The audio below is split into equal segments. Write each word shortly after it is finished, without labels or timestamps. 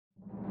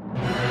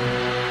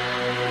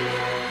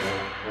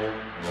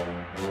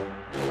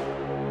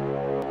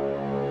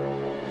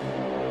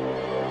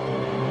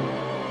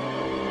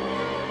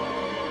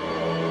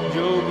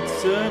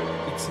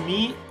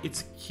me,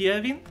 it's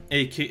Kevin,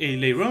 aka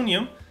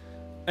Leronium,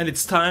 and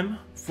it's time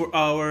for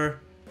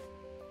our,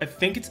 I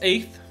think it's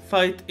 8th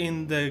fight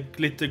in the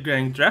Glitter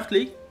Gang Draft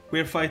League.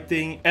 We're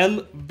fighting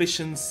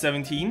LVision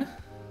 17,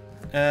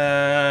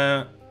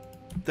 the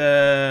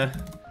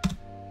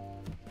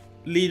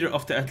leader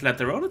of the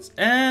Atlanta Rowlets,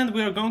 and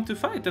we are going to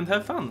fight and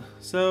have fun.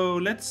 So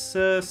let's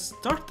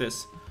start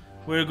this.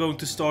 We're going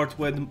to start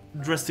with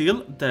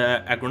Drasil,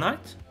 the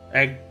Agronite,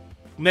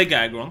 Mega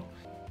Agron.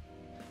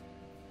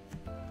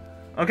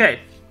 Okay,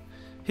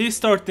 he's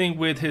starting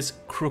with his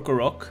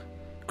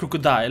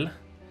Crocodile.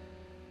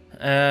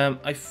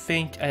 I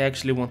think I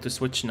actually want to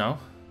switch now.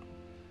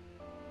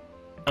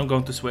 I'm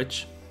going to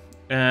switch.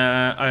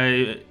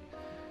 I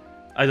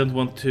don't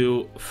want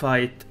to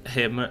fight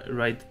him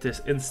right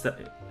this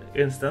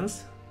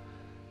instance.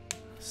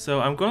 So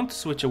I'm going to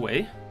switch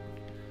away.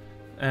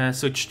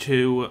 Switch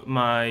to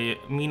my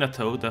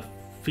Minato, the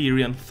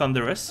Furion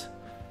Thunderous.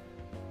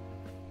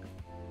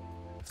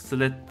 So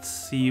let's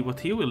see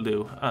what he will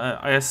do.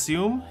 I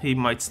assume he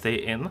might stay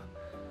in.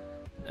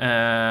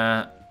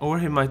 Or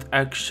he might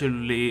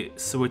actually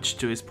switch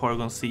to his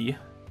Paragon C.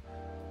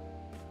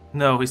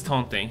 No, he's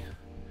taunting.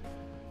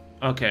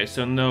 Okay,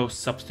 so no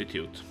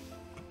substitute.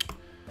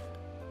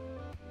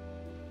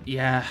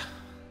 Yeah.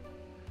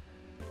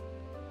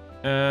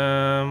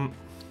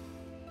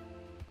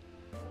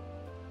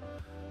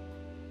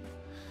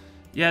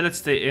 Yeah, let's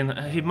stay in.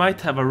 He might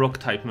have a rock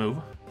type move.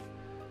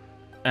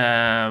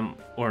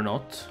 Or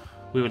not.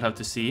 We will have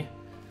to see.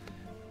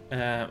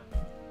 But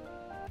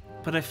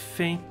I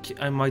think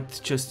I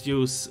might just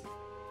use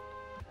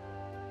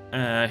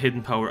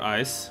Hidden Power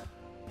Ice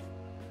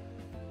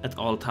at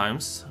all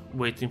times,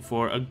 waiting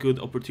for a good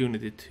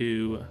opportunity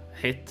to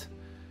hit.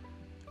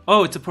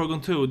 Oh, it's a Paragon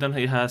 2, then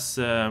he has...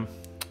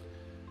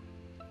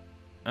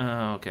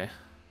 okay.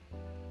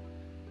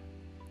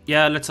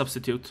 Yeah, let's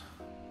substitute.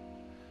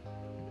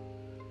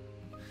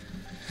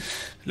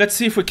 Let's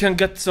see if we can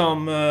get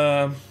some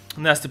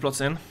nasty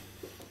plots in.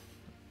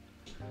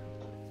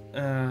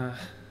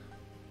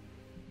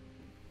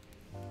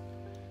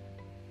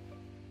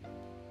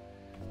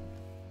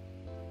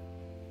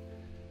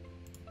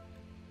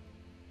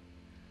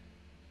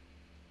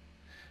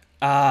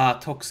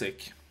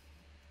 Toxic.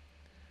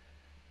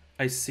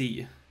 I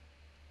see.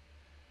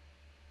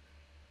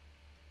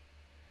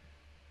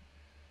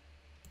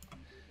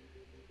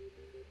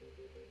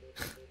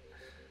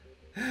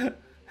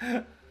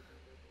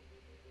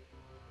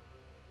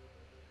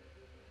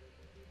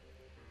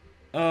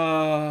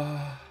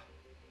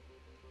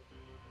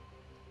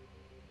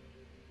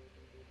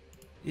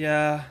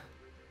 Yeah.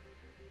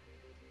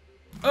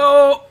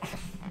 Oh!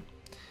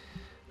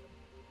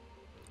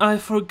 I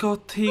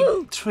forgot he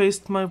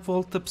traced my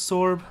Volt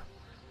Absorb.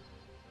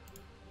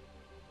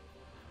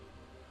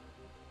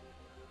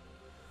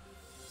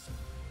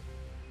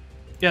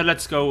 Yeah,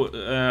 let's go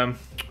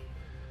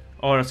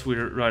Aura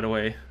right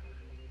away.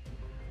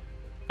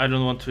 I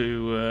don't want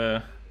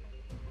to...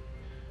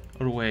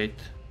 or wait.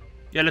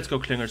 Yeah, let's go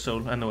Klinger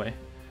Soul anyway.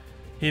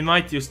 He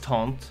might use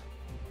Taunt.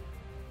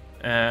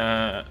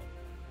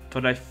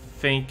 But I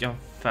think I'm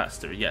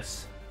faster,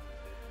 yes.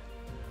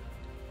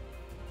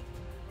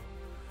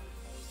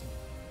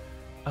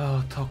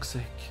 Oh,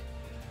 Toxic.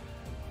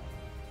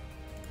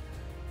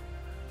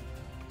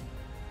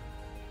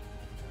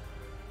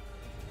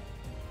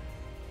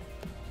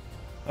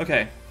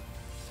 Okay.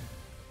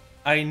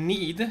 I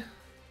need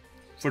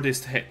for this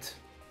to hit.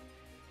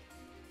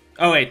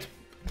 Oh wait,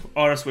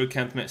 Aurasword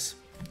can't miss.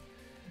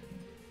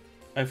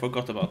 I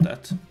forgot about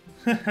that.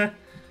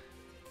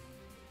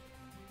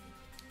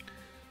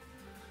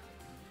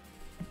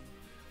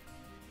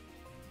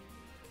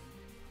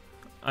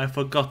 I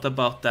forgot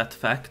about that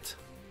fact.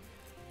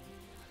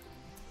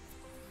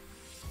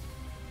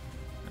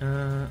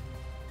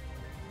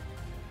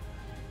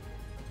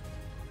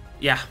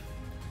 Yeah.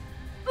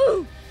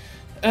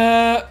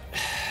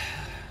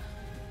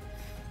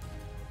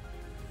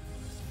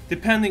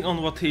 Depending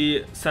on what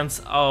he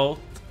sends out,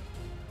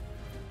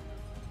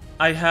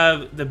 I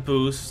have the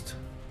boost.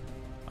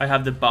 I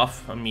have the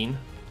buff, I mean.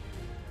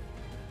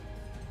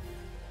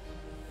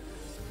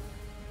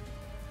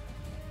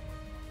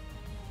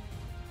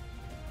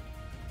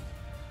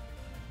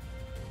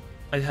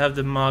 I have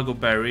the Mago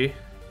Berry.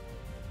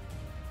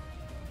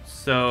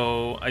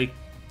 So I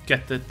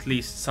get at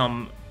least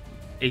some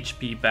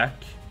HP back.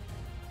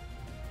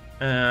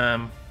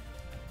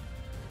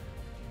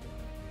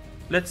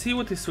 Let's see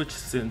what he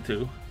switches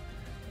into.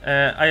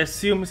 I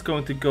assume he's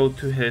going to go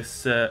to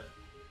his...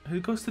 who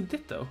goes to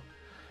Ditto?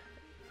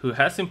 Who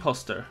has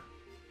Imposter?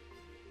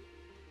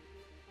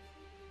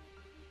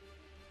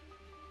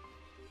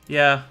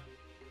 Yeah.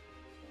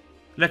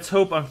 Let's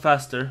hope I'm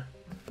faster.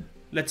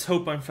 Let's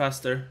hope I'm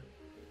faster.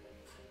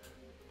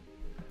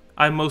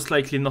 I'm most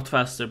likely not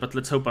faster, but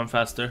let's hope I'm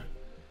faster.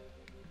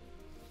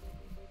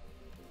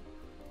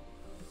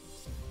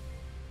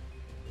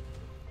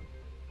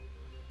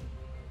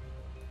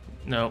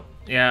 No,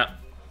 yeah,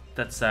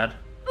 that's sad.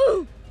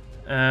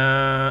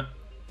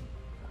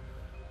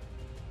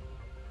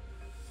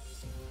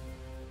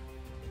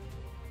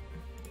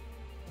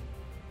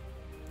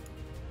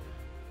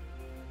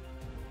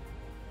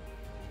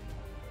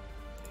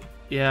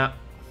 Yeah.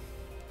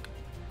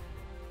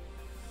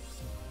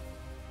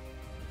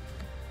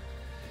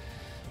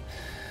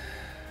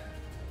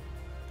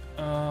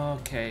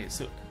 Okay,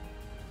 so...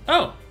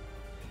 Oh!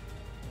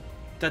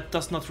 That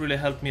does not really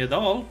help me at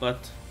all,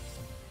 but...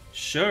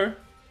 Sure.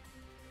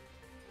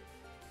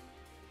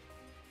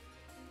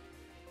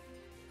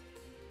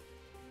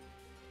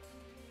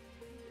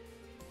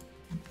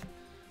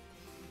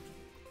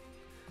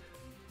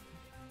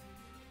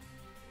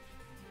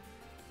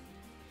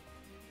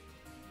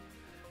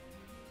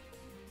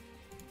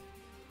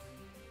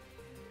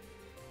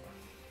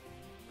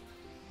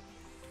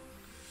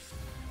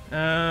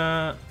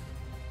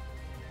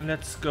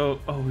 Let's go.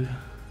 Oh, yeah.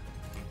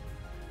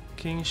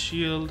 King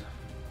Shield.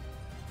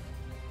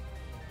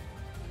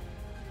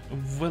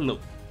 Willow.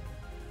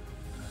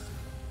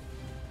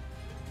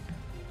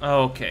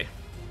 Okay.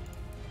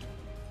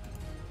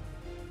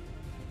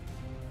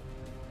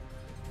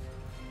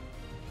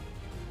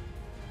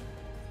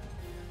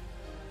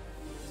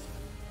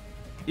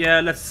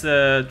 Yeah, let's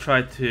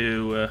try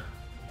to...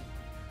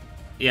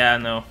 Yeah,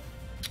 no.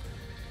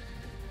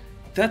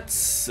 That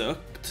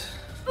sucked.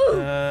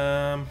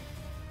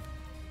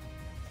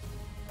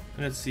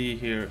 Let's see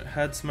here.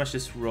 Head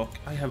smashes rock.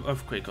 I have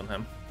Earthquake on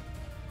him.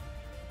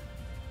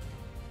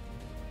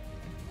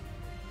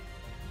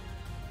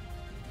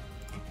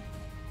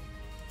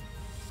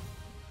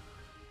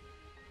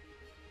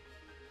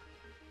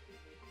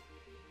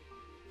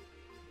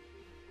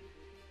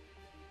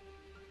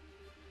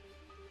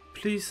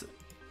 Please.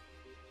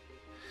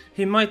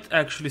 He might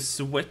actually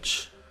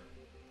switch.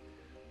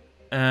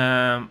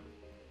 But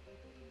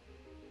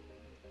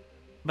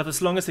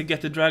as long as I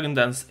get the Dragon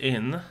Dance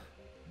in.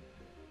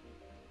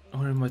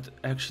 Or he might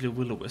actually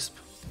Will-O-Wisp.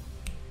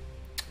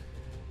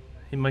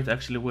 He might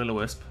actually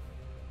Will-O-Wisp.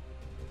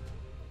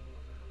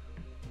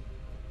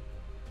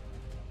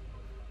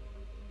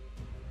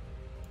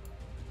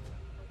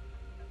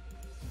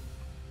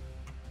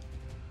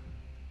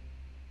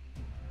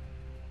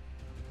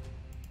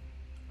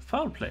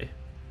 Foul play.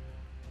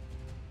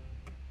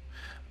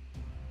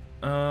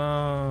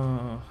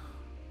 No,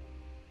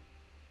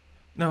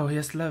 he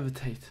has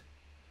Levitate.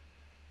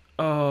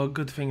 Oh,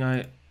 good thing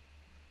I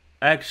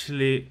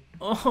actually...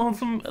 Oh,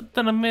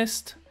 then I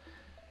missed.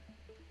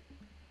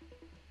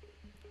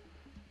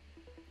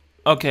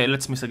 Okay,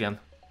 let's miss again.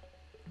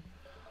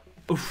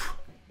 Oof.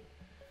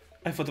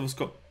 I thought it was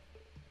go...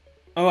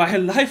 Oh, I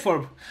have Life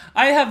Orb.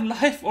 I have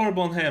Life Orb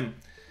on him.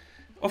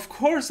 Of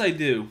course I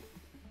do.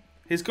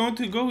 He's going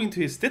to go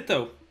into his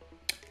Ditto.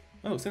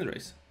 Oh,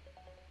 Cinderace.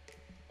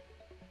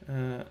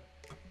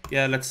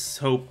 Yeah, let's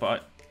hope I...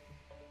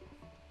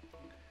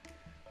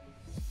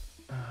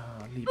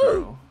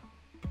 Libero.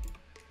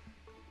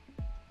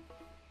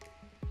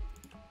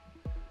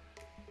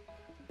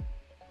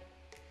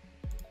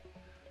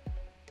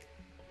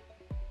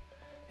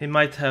 He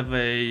might have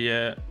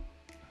a...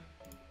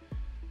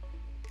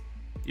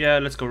 Yeah,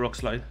 let's go Rock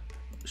Slide.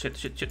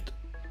 Shit.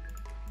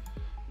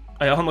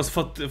 I almost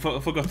forgot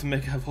to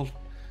make a Vol.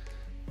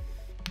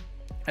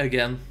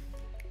 Again.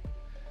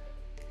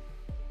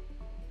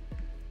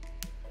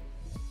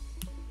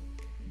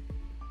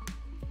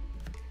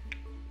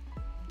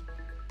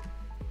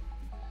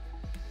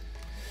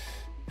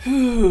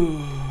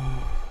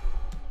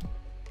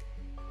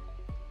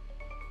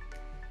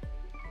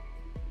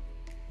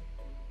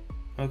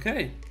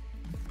 Okay.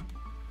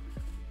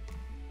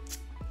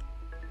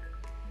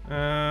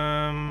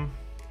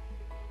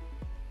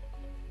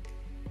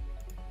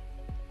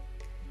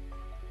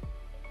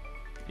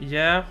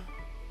 Yeah.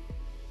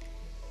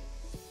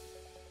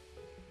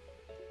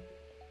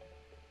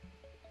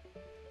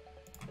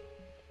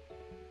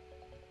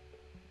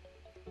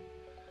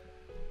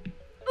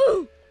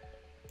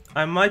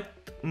 I might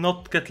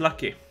not get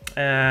lucky.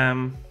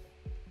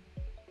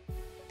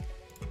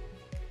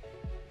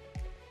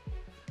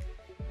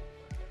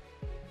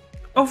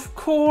 Of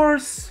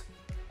course.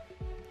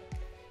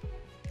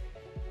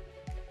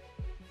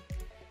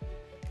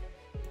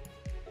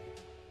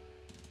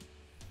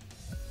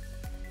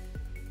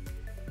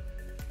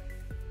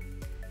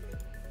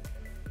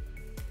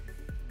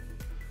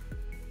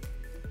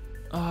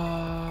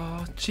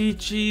 Oh,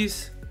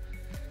 GG's.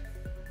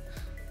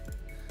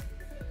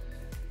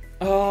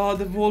 Oh,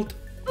 the Volt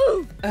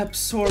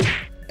Absorb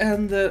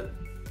and the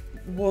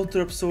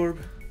Water Absorb.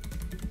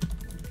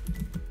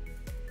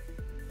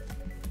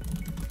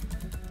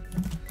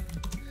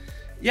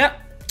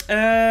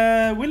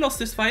 Yeah, we lost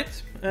this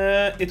fight.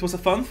 It was a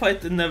fun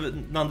fight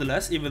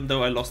nonetheless, even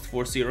though I lost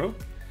 4-0.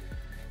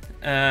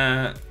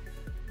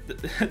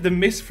 The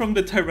miss from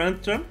the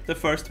Tyrantrum, the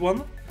first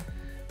one,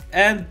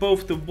 and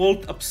both the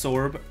Volt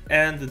Absorb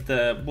and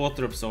the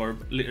Water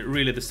Absorb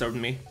really disturbed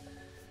me.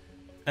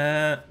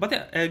 But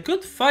yeah, a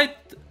good fight,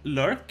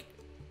 Lurk,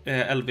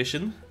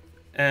 LVision,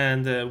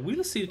 and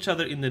we'll see each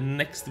other in the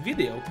next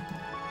video.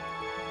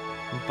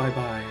 Bye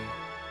bye.